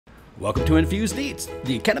Welcome to Infused Eats,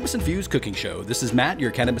 the Cannabis Infused cooking show. This is Matt, your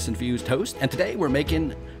Cannabis Infused host, and today we're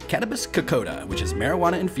making Cannabis Kokoda, which is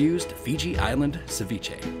marijuana-infused Fiji Island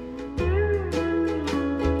ceviche.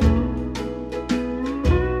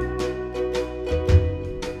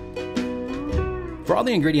 For all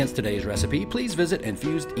the ingredients today's recipe, please visit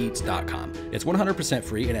infusedeats.com. It's 100%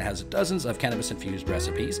 free and it has dozens of cannabis-infused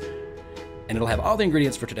recipes. And it'll have all the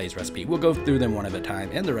ingredients for today's recipe. We'll go through them one at a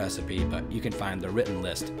time in the recipe, but you can find the written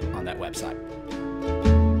list on that website.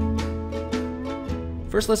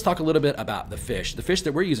 First, let's talk a little bit about the fish. The fish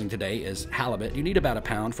that we're using today is halibut. You need about a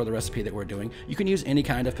pound for the recipe that we're doing. You can use any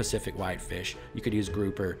kind of Pacific white fish. You could use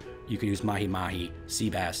grouper, you could use mahi-mahi, sea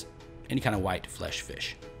bass, any kind of white flesh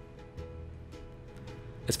fish.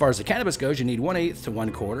 As far as the cannabis goes, you need 1/8 to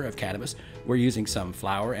 1/4 of cannabis. We're using some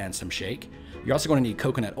flour and some shake. You're also going to need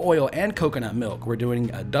coconut oil and coconut milk. We're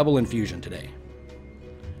doing a double infusion today.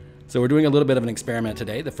 So we're doing a little bit of an experiment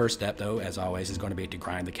today. The first step, though, as always, is going to be to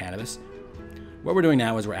grind the cannabis. What we're doing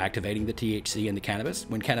now is we're activating the THC in the cannabis.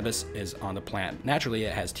 When cannabis is on the plant, naturally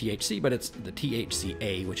it has THC, but it's the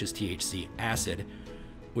THCA, which is THC acid,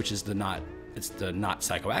 which is the not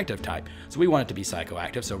psychoactive type. So we want it to be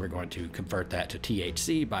psychoactive, so we're going to convert that to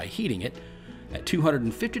THC by heating it at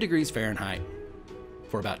 250 degrees Fahrenheit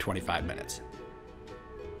for about 25 minutes.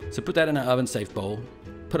 So put that in an oven-safe bowl,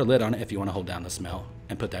 put a lid on it if you want to hold down the smell,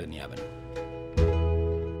 and put that in the oven.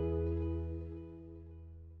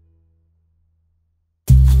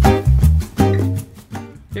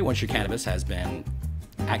 Okay, once your cannabis has been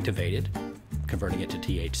activated, converting it to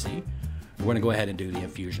THC, we're going to go ahead and do the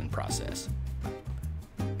infusion process.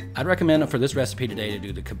 I'd recommend for this recipe today to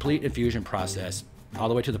do the complete infusion process all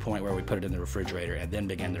the way to the point where we put it in the refrigerator and then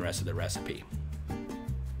begin the rest of the recipe.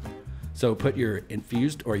 So put your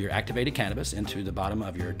infused or your activated cannabis into the bottom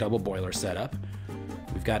of your double boiler setup.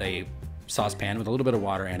 We've got a saucepan with a little bit of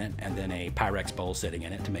water in it and then a Pyrex bowl sitting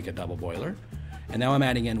in it to make a double boiler. And now I'm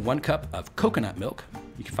adding in 1 cup of coconut milk.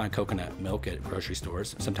 You can find coconut milk at grocery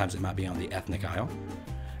stores. Sometimes it might be on the ethnic aisle.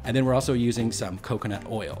 And then we're also using some coconut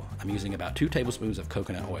oil. I'm using about 2 tablespoons of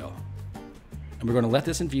coconut oil. And we're going to let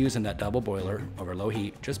this infuse in that double boiler over low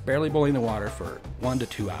heat, just barely boiling the water for 1 to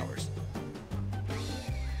 2 hours.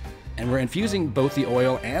 And we're infusing both the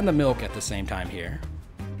oil and the milk at the same time here.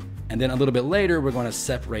 And then a little bit later, we're going to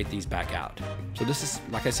separate these back out. So this is,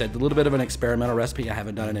 like I said, a little bit of an experimental recipe. I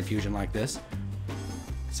haven't done an infusion like this.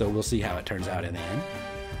 So we'll see how it turns out in the end.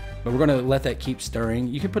 But we're going to let that keep stirring.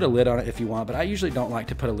 You can put a lid on it if you want, but I usually don't like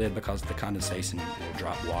to put a lid because the condensation will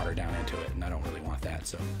drop water down into it, and I don't really want that.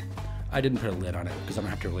 So I didn't put a lid on it because I don't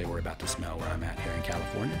have to really worry about the smell where I'm at here in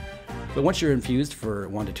California. But once you're infused for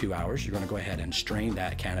 1 to 2 hours, you're going to go ahead and strain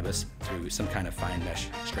that cannabis through some kind of fine mesh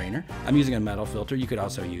strainer. I'm using a metal filter. You could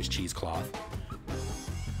also use cheesecloth.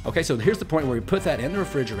 Okay, so here's the point where we put that in the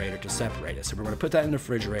refrigerator to separate it. So we're going to put that in the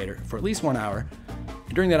refrigerator for at least 1 hour.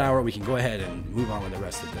 And during that hour, we can go ahead and move on with the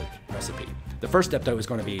rest of the recipe. The first step, though, is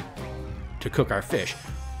going to be to cook our fish.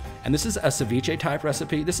 And this is a ceviche type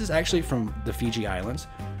recipe. This is actually from the Fiji Islands,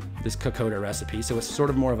 this Kokoda recipe. So it's sort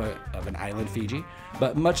of more of an island Fiji.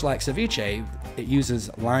 But much like ceviche, it uses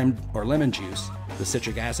lime or lemon juice, the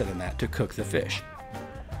citric acid in that, to cook the fish.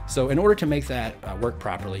 So in order to make that work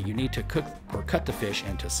properly, you need to cook or cut the fish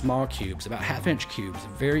into small cubes, about 1/2-inch cubes,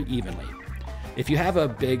 very evenly. If you have a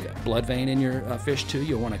big blood vein in your fish too,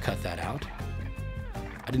 you'll want to cut that out.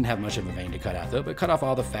 I didn't have much of a vein to cut out though, but cut off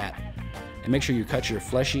all the fat and make sure you cut your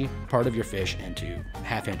fleshy part of your fish into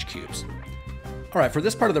 1/2-inch cubes. All right, for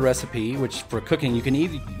this part of the recipe, which for cooking, you can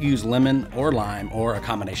either use lemon or lime or a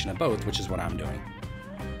combination of both, which is what I'm doing.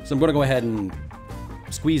 So I'm going to go ahead and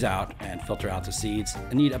squeeze out and filter out the seeds.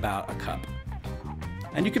 I need about a cup.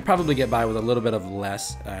 And you could probably get by with a little bit of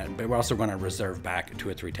less, but we're also going to reserve back 2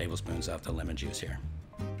 or 3 tablespoons of the lemon juice here.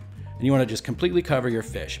 And you want to just completely cover your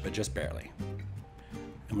fish, but just barely.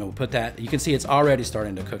 And we'll put that, you can see it's already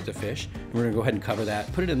starting to cook the fish. And we're going to go ahead and cover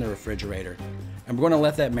that, put it in the refrigerator, and we're going to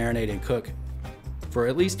let that marinate and cook for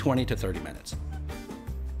at least 20 to 30 minutes.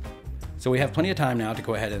 So we have plenty of time now to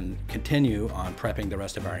go ahead and continue on prepping the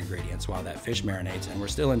rest of our ingredients while that fish marinates, and we're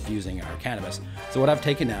still infusing our cannabis. So what I've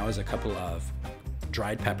taken now is a couple of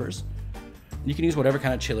dried peppers. You can use whatever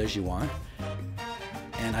kind of chilies you want.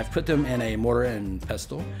 And I've put them in a mortar and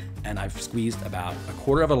pestle, and I've squeezed about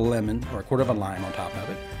 1/4 of a lemon or 1/4 of a lime on top of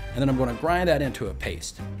it. And then I'm going to grind that into a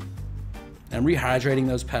paste. And I'm rehydrating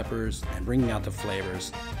those peppers and bringing out the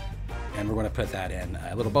flavors. And we're going to put that in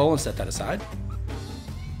a little bowl and set that aside.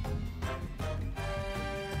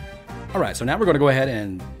 All right, so now we're going to go ahead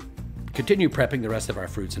and continue prepping the rest of our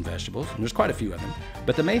fruits and vegetables. And there's quite a few of them.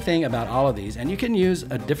 But the main thing about all of these, and you can use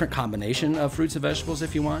a different combination of fruits and vegetables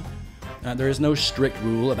if you want, There is no strict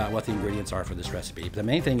rule about what the ingredients are for this recipe. The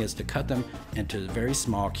main thing is to cut them into very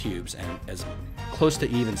small cubes and as close to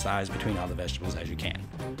even size between all the vegetables as you can.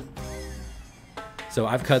 So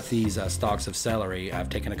I've cut these stalks of celery. I've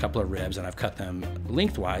taken a couple of ribs and I've cut them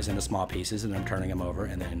lengthwise into small pieces, and I'm turning them over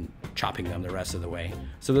and then chopping them the rest of the way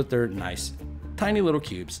so that they're nice, tiny little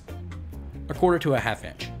cubes, 1/4 to 1/2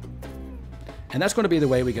 inch. And that's going to be the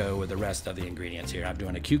way we go with the rest of the ingredients here. I'm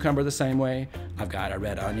doing a cucumber the same way. I've got a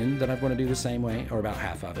red onion that I'm going to do the same way, or about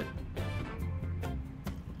half of it.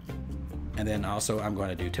 And then also I'm going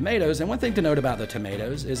to do tomatoes. And one thing to note about the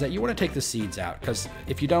tomatoes is that you want to take the seeds out, because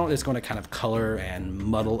if you don't, it's going to kind of color and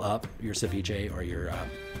muddle up your ceviche or your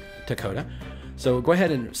Kokoda. So go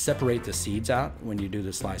ahead and separate the seeds out when you do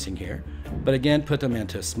the slicing here. But again, put them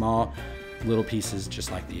into small little pieces, just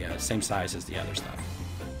like the same size as the other stuff.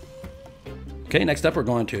 Okay, next up we're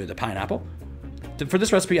going to the pineapple. For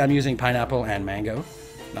this recipe, I'm using pineapple and mango.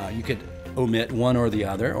 You could omit one or the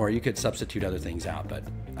other, or you could substitute other things out, but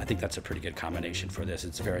I think that's a pretty good combination for this.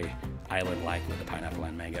 It's very island-like with the pineapple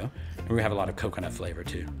and mango. And we have a lot of coconut flavor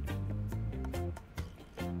too.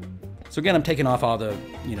 So again, I'm taking off all the,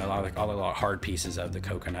 all the little hard pieces of the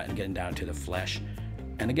coconut and getting down to the flesh.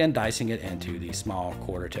 And again, dicing it into these small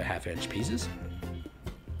 1/4 to 1/2 inch pieces.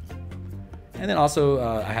 And then also,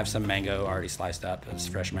 I have some mango already sliced up. It's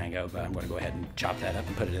fresh mango, but I'm going to go ahead and chop that up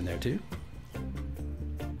and put it in there too.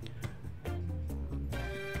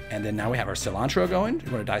 And then now we have our cilantro going.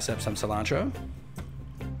 We're going to dice up some cilantro.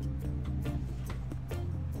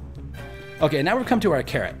 Okay, now we've come to our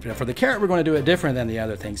carrot. For the carrot, we're going to do it different than the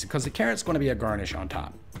other things, because the carrot's going to be a garnish on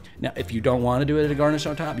top. Now, if you don't want to do it as a garnish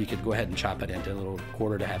on top, you could go ahead and chop it into little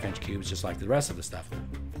 1/4 to 1/2 inch cubes, just like the rest of the stuff.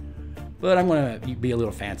 But I'm going to be a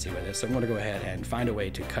little fancy with it, so I'm going to go ahead and find a way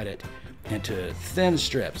to cut it into thin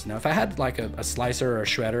strips. Now, if I had like a slicer or a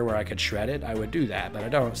shredder where I could shred it, I would do that, but I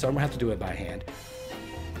don't, so I'm going to have to do it by hand.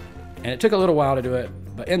 And it took a little while to do it,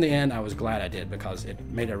 but in the end, I was glad I did, because it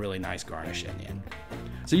made a really nice garnish in the end.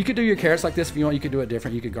 So you could do your carrots like this if you want. You could do it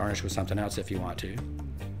different. You could garnish with something else if you want to.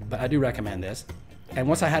 But I do recommend this. And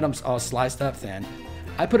once I had them all sliced up thin,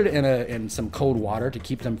 I put it in some cold water to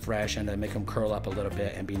keep them fresh and to make them curl up a little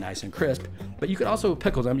bit and be nice and crisp. But you could also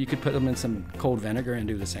pickle them. You could put them in some cold vinegar and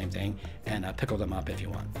do the same thing, and pickle them up if you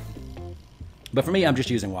want. But for me, I'm just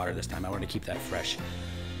using water this time. I want to keep that fresh,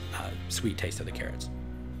 sweet taste of the carrots.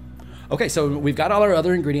 Okay, so we've got all our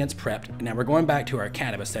other ingredients prepped. Now we're going back to our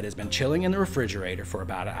cannabis that has been chilling in the refrigerator for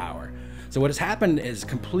about an hour. So what has happened is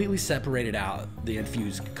completely separated out the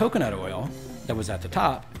infused coconut oil that was at the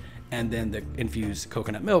top, and then the infused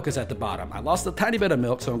coconut milk is at the bottom. I lost a tiny bit of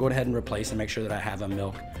milk, so I'm going ahead and replace and make sure that I have a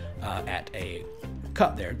milk at a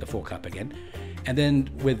cup there, the full cup again. And then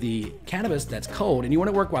with the cannabis that's cold, and you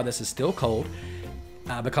want to work while this is still cold,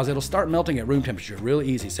 because it'll start melting at room temperature really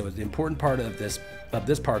easy. So the important part of this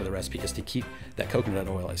part of the recipe is to keep that coconut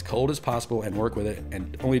oil as cold as possible and work with it,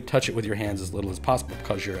 and only touch it with your hands as little as possible,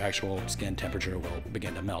 because your actual skin temperature will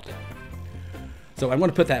begin to melt it. So I'm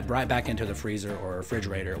going to put that right back into the freezer or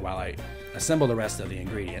refrigerator while I assemble the rest of the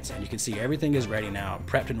ingredients. And you can see everything is ready now,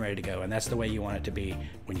 prepped and ready to go. And that's the way you want it to be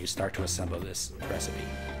when you start to assemble this recipe.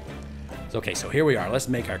 So, okay, so here we are. Let's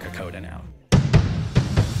make our Kokoda now.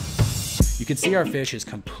 You can see our fish is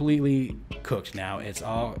completely cooked now. It's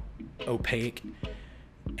all opaque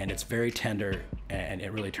and it's very tender, and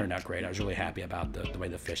it really turned out great. I was really happy about the way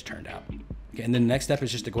the fish turned out. Okay, and then the next step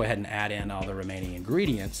is just to go ahead and add in all the remaining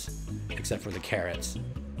ingredients except for the carrots.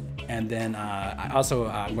 And then I'm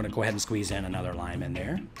going to go ahead and squeeze in another lime in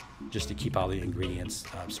there just to keep all the ingredients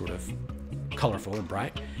sort of colorful and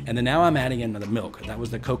bright. And then now I'm adding in the milk. That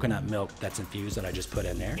was the coconut milk that's infused that I just put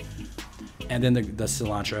in there. And then the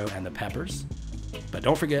cilantro and the peppers. But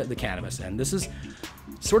don't forget the cannabis. And this is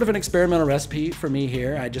sort of an experimental recipe for me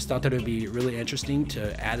here. I just thought that it would be really interesting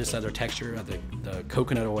to add this other texture of the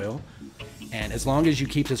coconut oil. And as long as you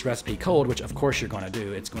keep this recipe cold, which of course you're going to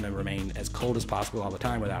do, it's going to remain as cold as possible all the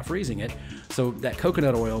time without freezing it. So that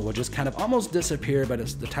coconut oil will just kind of almost disappear, but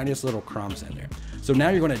it's the tiniest little crumbs in there. So now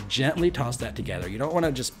you're going to gently toss that together. You don't want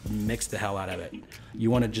to just mix the hell out of it.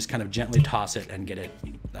 You want to just kind of gently toss it and get it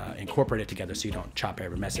incorporated together so you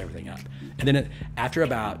don't mess everything up. And then after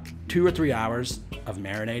about 2 or 3 hours of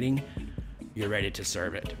marinating, you're ready to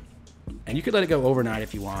serve it. And you could let it go overnight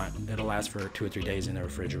if you want. It'll last for 2 or 3 days in the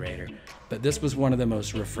refrigerator. But this was one of the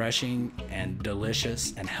most refreshing and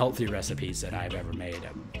delicious and healthy recipes that I've ever made.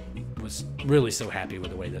 I was really so happy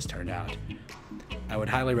with the way this turned out. I would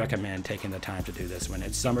highly recommend taking the time to do this when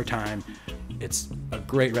it's summertime. It's a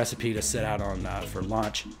great recipe to sit out on for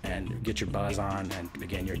lunch and get your buzz on and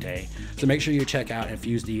begin your day. So make sure you check out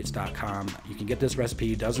infusedeats.com. You can get this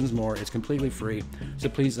recipe, dozens more. It's completely free. So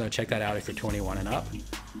please check that out if you're 21 and up.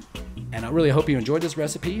 And I really hope you enjoyed this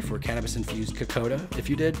recipe for Cannabis Infused Kokoda. If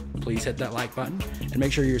you did, please hit that like button and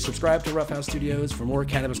make sure you're subscribed to RuffHouse Studios for more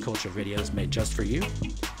cannabis culture videos made just for you.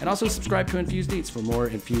 And also subscribe to Infused Eats for more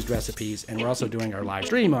infused recipes. And we're also doing our live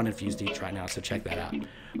stream on Infused Eats right now, so check that out.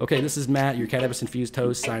 Okay, this is Matt, your Cannabis Infused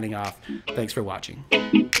host, signing off. Thanks for watching.